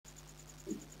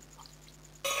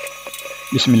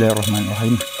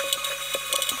Bismillahirrahmanirrahim.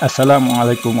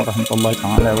 Assalamualaikum warahmatullahi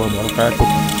wabarakatuh.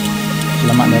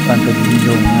 Selamat datang ke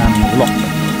video dengan vlog.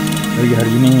 Jadi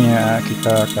hari ini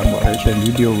kita akan buat reaction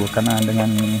video berkenaan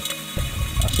dengan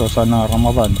suasana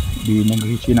Ramadhan di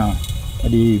negeri China.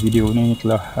 Jadi video ini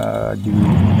telah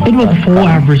It was 4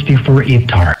 hours before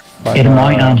Iftar, and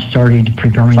my aunt started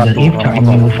preparing the Iftar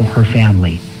meal for her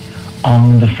family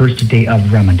on the first day of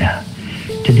Ramadan.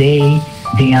 Today,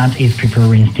 the aunt is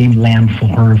preparing steamed lamb for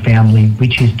her family,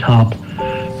 which is top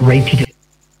rated.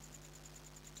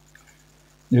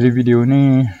 Jadi video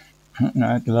ini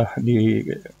telah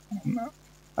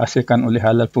dihasilkan oleh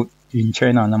Halal Food in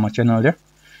China, nama channel dia,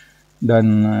 dan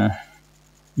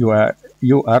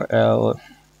URL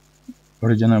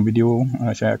original video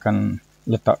saya akan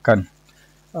letakkan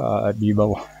di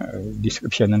bawah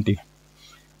description nanti.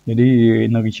 Jadi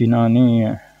negeri China ni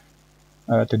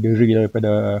terdiri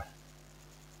daripada,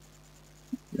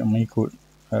 yang mengikut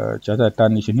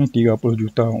catatan di sini, 30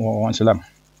 juta orang Islam,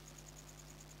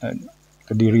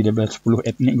 terdiri daripada 10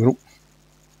 etnik grup.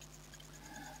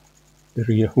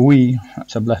 Dari Hui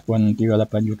 11.38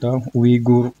 juta,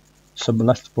 Uygur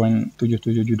 11.77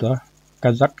 juta,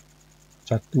 Kazak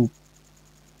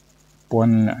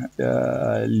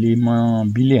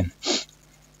 1.5 bilion,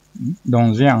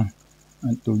 Dongxiang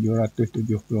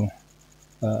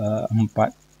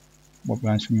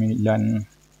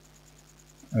 774.9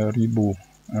 ribu,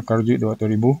 Kirgiz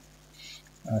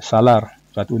 200.000, Salar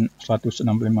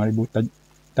 165.000,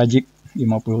 Tajik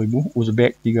 50.000,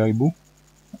 Uzbek 3.000,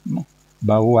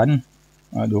 Baoan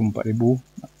 24.000,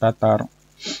 Tatar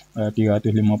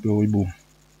 350.000.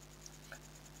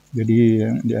 Jadi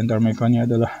di antara mereka ni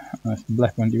adalah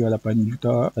 11.38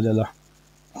 juta adalah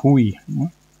Hui,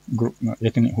 grup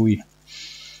etnik Hui.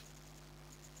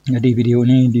 Jadi video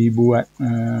ni dibuat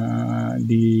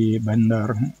di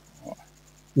bandar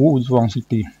Wuzhong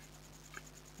City,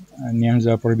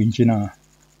 Ningxia Province of China,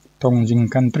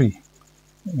 Tongxin Country,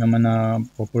 yang mana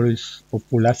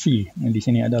populasi di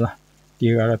sini adalah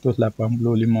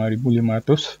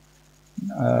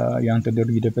 385.500, yang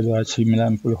terdiri daripada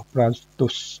 90%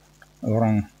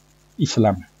 orang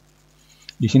Islam.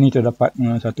 Di sini terdapat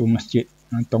satu masjid,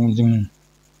 Tongxin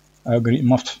Great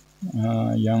Monsque,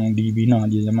 yang dibina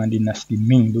di zaman dinasti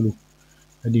Ming dulu.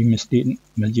 Jadi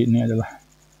masjid ni adalah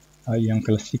yang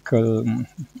classical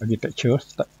architecture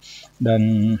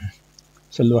dan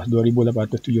seluas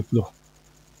 2,870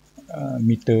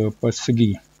 meter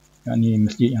persegi. Ini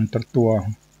masjid yang tertua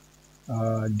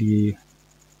di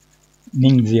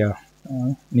Ningxia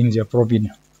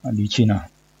Province di China.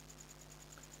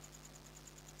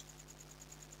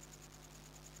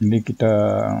 Jadi kita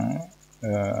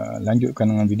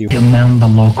lanjutkan dengan video. Among the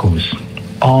locals,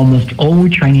 almost all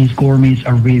Chinese gourmets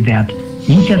agree that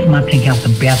Ningxia's mutton has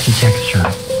the best texture.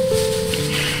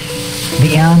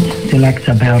 The aunt selects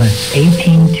about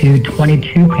 18 to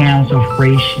 22 pounds of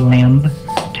fresh lamb.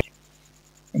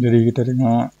 Jadi kita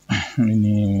tengok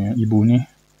ini ibu ni,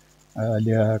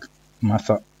 dia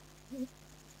masak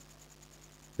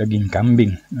daging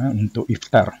kambing untuk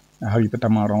iftar hari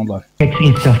pertama Ramadan.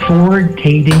 It's the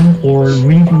forward-tating or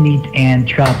rib meat and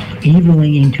chops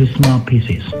evenly into small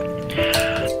pieces.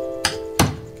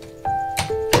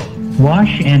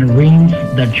 Wash and rinse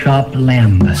the chopped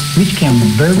lamb, which can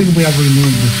very well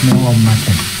remove the smell of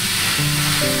mutton.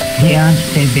 The aunt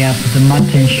said that the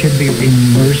mutton should be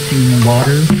immersed in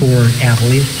water for at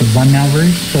least 1 hour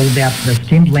so that the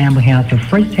steamed lamb has a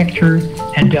fresh texture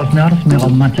and does not smell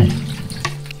of mutton.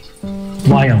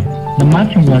 While the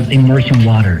mutton was immersed in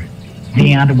water,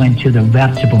 the aunt went to the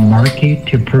vegetable market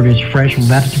to purchase fresh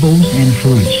vegetables and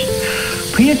fruits.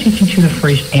 Pay attention to the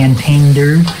fresh and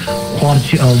tender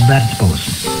quality of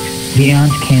vegetables. The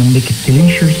aunt can make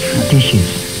delicious dishes.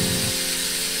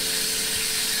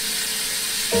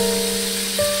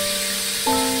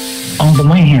 On the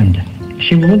one hand,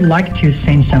 she would like to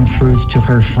send some fruits to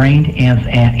her friend as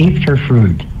an Iftar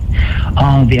fruit.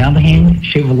 On the other hand,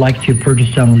 she would like to purchase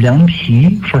some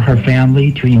Dongxiang for her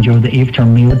family to enjoy the Iftar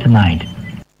meal tonight.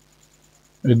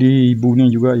 Jadi ibu ni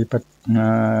juga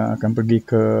akan pergi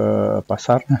ke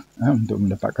pasar untuk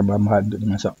mendapatkan bahan-bahan untuk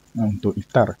dimasak untuk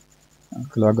iftar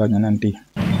keluarganya nanti.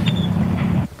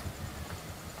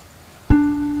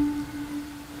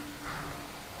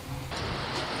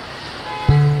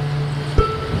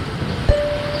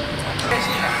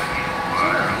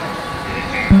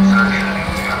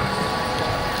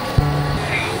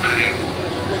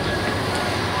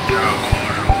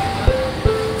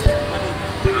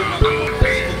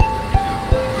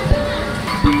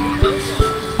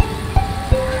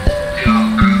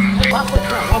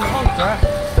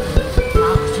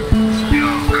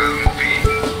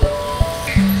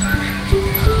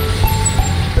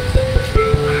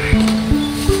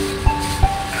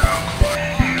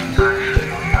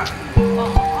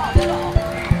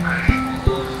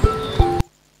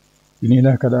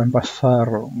 Inilah keadaan pasar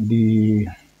di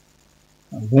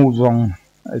Wuzhong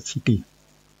City.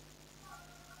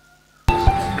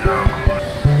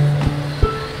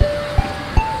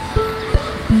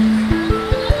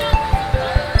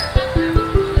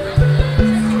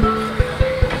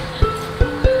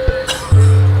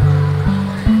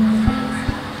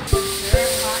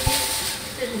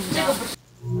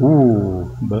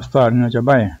 Besarnya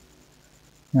cabai.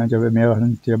 Yang cabai merah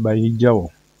dan cabai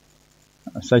hijau.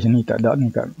 Saiz ni tak ada ni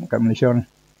kat Malaysia ni.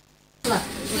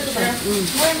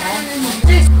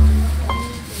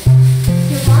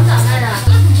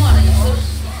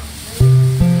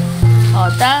 好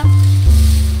的。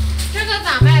这个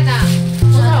咋卖的？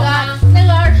多少啊？那个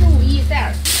25亿袋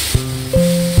儿。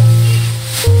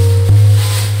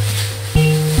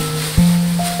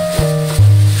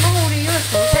我屋里有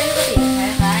蔬菜，有个点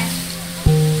菜。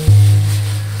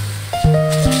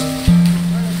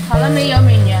好了没有，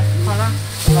美女？好了。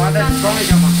拿的装一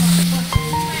下嘛。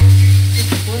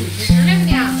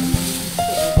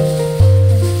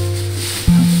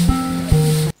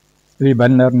Jadi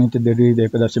bandar ni terdiri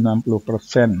daripada 90%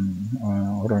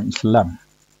 orang Islam.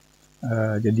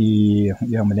 Jadi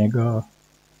yang berniaga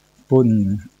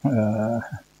pun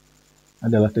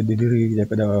adalah terdiri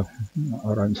daripada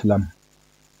orang Islam.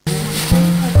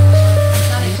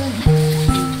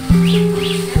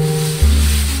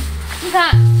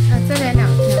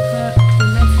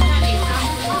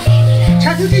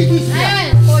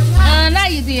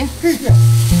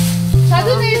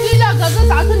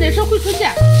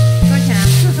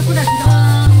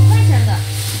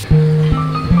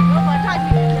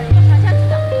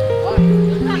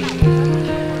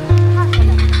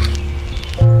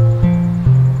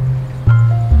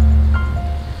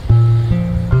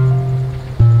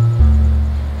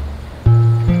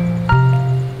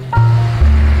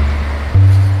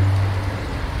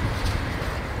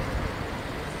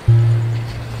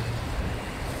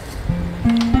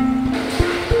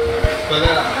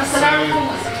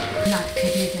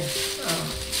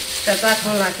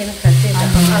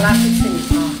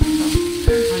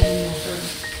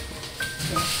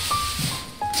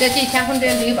这几天混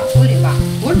点绿吧，不绿吧？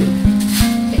不绿。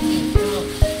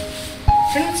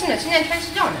真的今年天气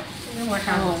热呢，晚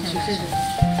上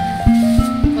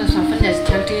晚上分点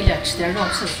挺对了，吃点凉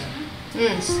皮子。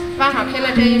晚上配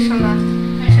了这一声呢，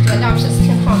吃这个凉皮是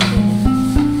挺好的。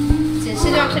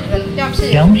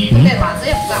Dongxiang,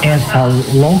 as a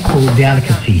local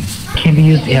delicacy, can be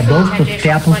used as both the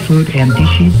staple food and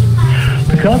dishes.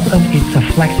 Because of its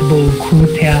flexible, cool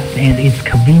taste and its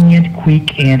convenient,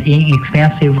 quick, and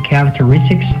inexpensive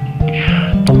characteristics,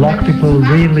 the local people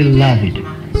really love it.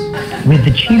 With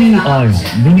the chili oil,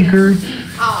 vinegar,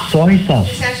 soy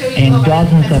sauce, and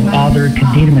dozens of other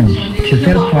condiments to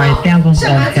satisfy thousands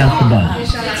of taste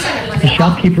buds. The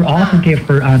shopkeeper also gave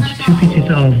her aunt 2 pieces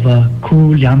of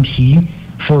cool yampi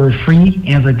for free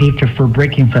as a gift for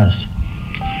breaking fast.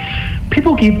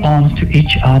 People give alms to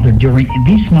each other during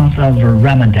this month of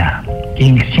Ramadan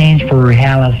in exchange for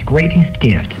Halal's greatest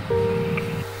gift.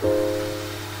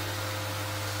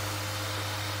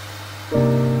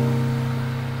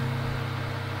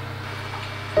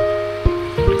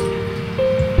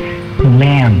 The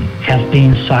lamb has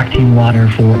been soaked in water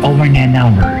for over an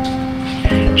hour.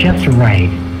 Just right.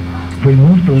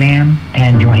 Remove the lamb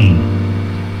and drain.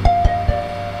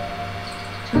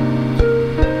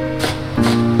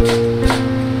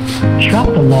 Chop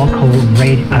the local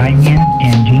red onion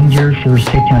and ginger for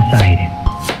setting aside.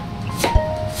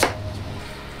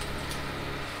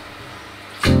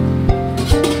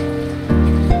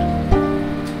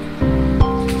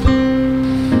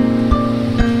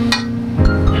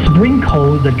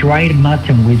 Sprinkle the dried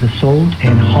mutton with the salt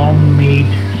and homemade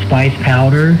spice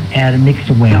powder and mix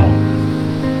well.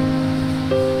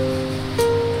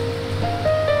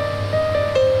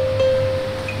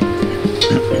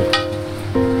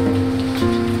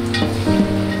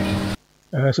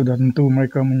 Sudah tentu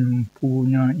mereka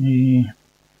mempunyai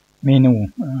menu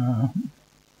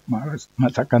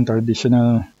masakan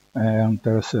tradisional yang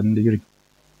tersendiri.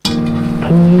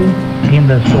 Pour in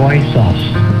the soy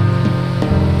sauce.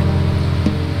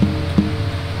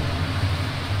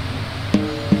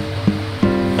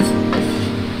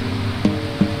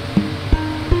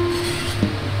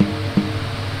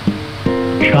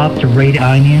 Chop the red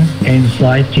onion and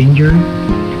sliced ginger.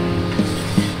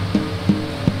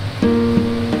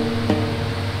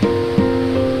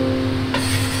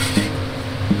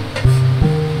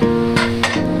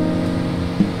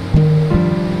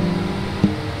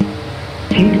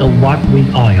 Take a wok with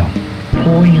oil,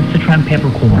 pour in Sichuan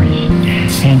peppercorns,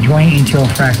 and drain until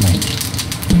fragrant.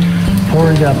 Pour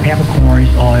the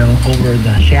peppercorns oil over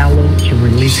the shallow to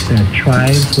release the dry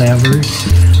flavor.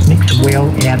 Mix well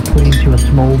and put into a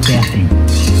small basin.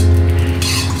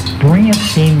 Bring a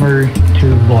steamer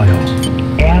to boil.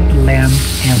 Add lamb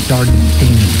and start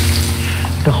steaming.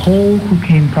 The whole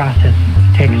cooking process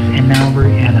takes an hour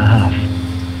and a half.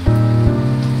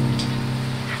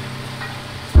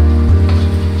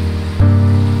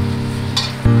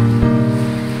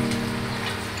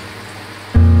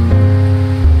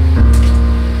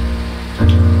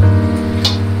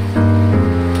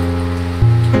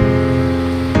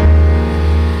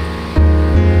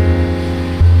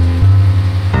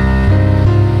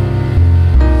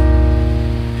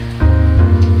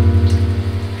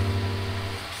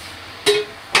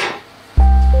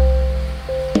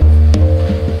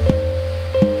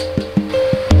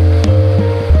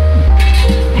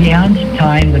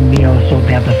 Time the meal so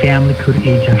that the family could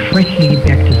eat a freshly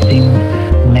baked steamed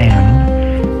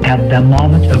lamb at the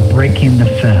moment of breaking the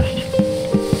fast.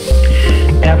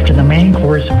 After the main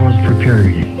course was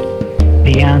prepared,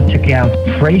 the aunt took out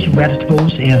fresh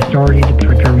vegetables and started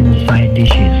preparing side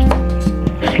dishes.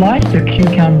 Slice the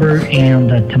cucumber and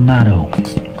the tomato.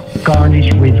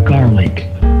 Garnish with garlic.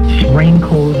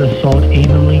 Sprinkle the salt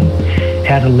evenly.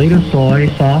 Add a little soy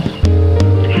sauce.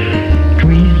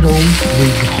 Drizzle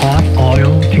with hot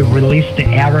oil to release the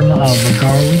aroma of the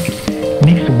garlic.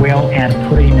 Mix well and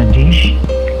put in a dish.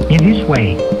 In this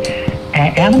way,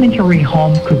 an elementary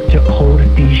home-cooked cold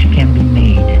dish can be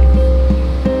made.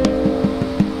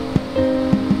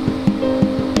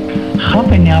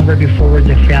 Half an hour before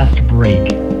the fast break,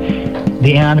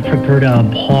 the aunt prepared a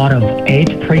pot of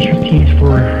 8 precious teas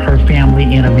for her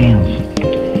family in advance.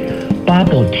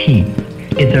 Bubble tea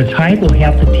is a type of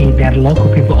healthy tea that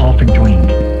local people often drink.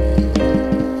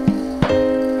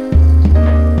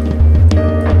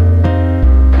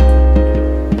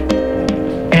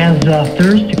 As a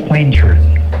thirst quencher,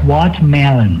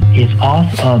 watermelon is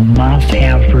also a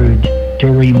must-have fruit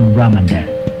during Ramadan.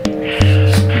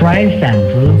 Fried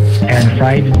sanzi and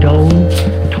fried dough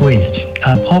twist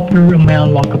are popular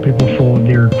among local people for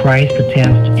their crisp taste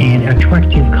and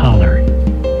attractive color.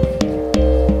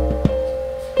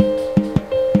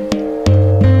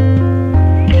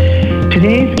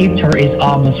 Today's iftar is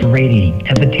almost ready,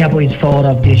 and the table is full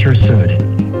of delicious food.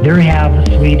 There have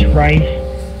sweet rice,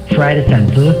 fried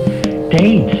sanzi,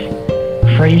 dates,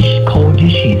 fresh cold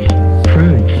dishes,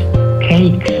 fruits,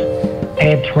 cakes,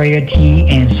 trail tea,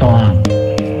 and so on.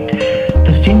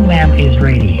 The steamed lamb is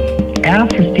ready.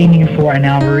 After steaming for an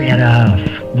hour and a half,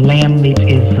 the lamb meat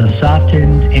is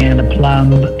softened and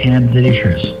plump and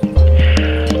delicious.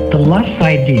 The last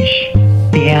side dish,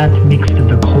 the aunt mixed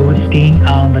the cold skin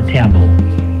on the table.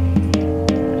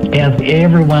 As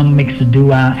everyone makes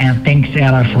dua and thanks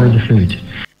Allah for the food.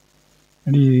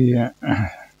 Jadi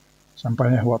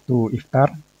sampai waktu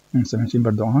iftar, sama-sama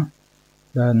berdoa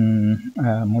dan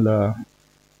mula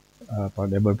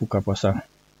pada berbuka puasa.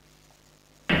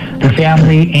 The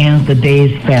family ends the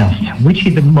day's fast, which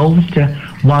is the most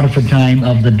wonderful time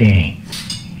of the day.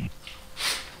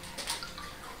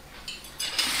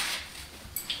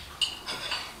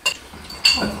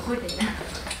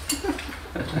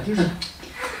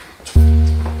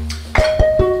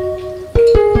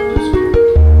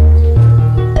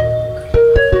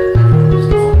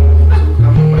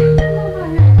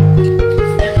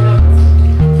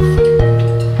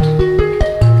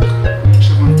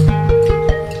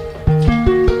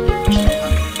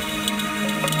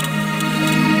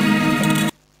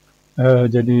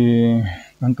 Jadi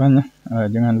tuan-tuan,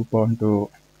 jangan lupa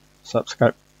untuk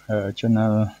subscribe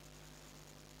channel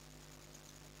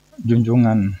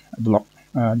Junjungan Vlog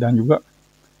dan juga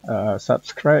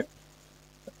subscribe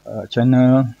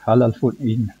channel Halal Food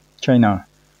in China.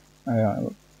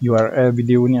 URL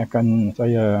video ni akan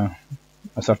saya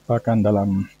sertakan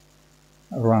dalam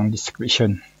ruang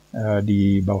description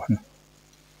di bawah.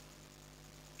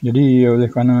 Jadi oleh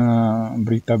kerana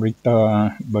berita-berita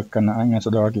berkenaan dengan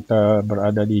saudara kita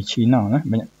berada di China,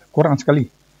 kurang sekali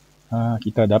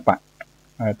kita dapat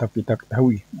atau kita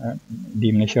ketahui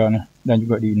di Malaysia ni dan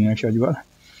juga di Indonesia juga.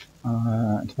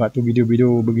 Sebab tu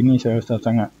video-video begini saya rasa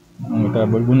sangat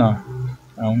berguna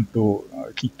untuk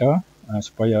kita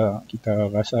supaya kita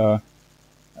rasa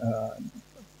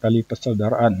tali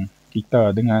persaudaraan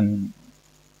kita dengan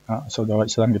saudara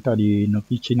Islam kita di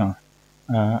negeri China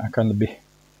akan lebih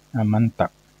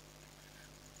mantap.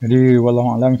 Jadi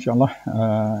wallahu a'lam, insyaAllah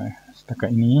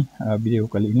setakat ini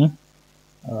video kali ini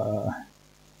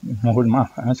mohon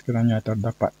maaf sekiranya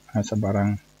terdapat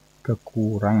sebarang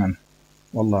kekurangan.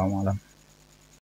 Wallahu a'lam.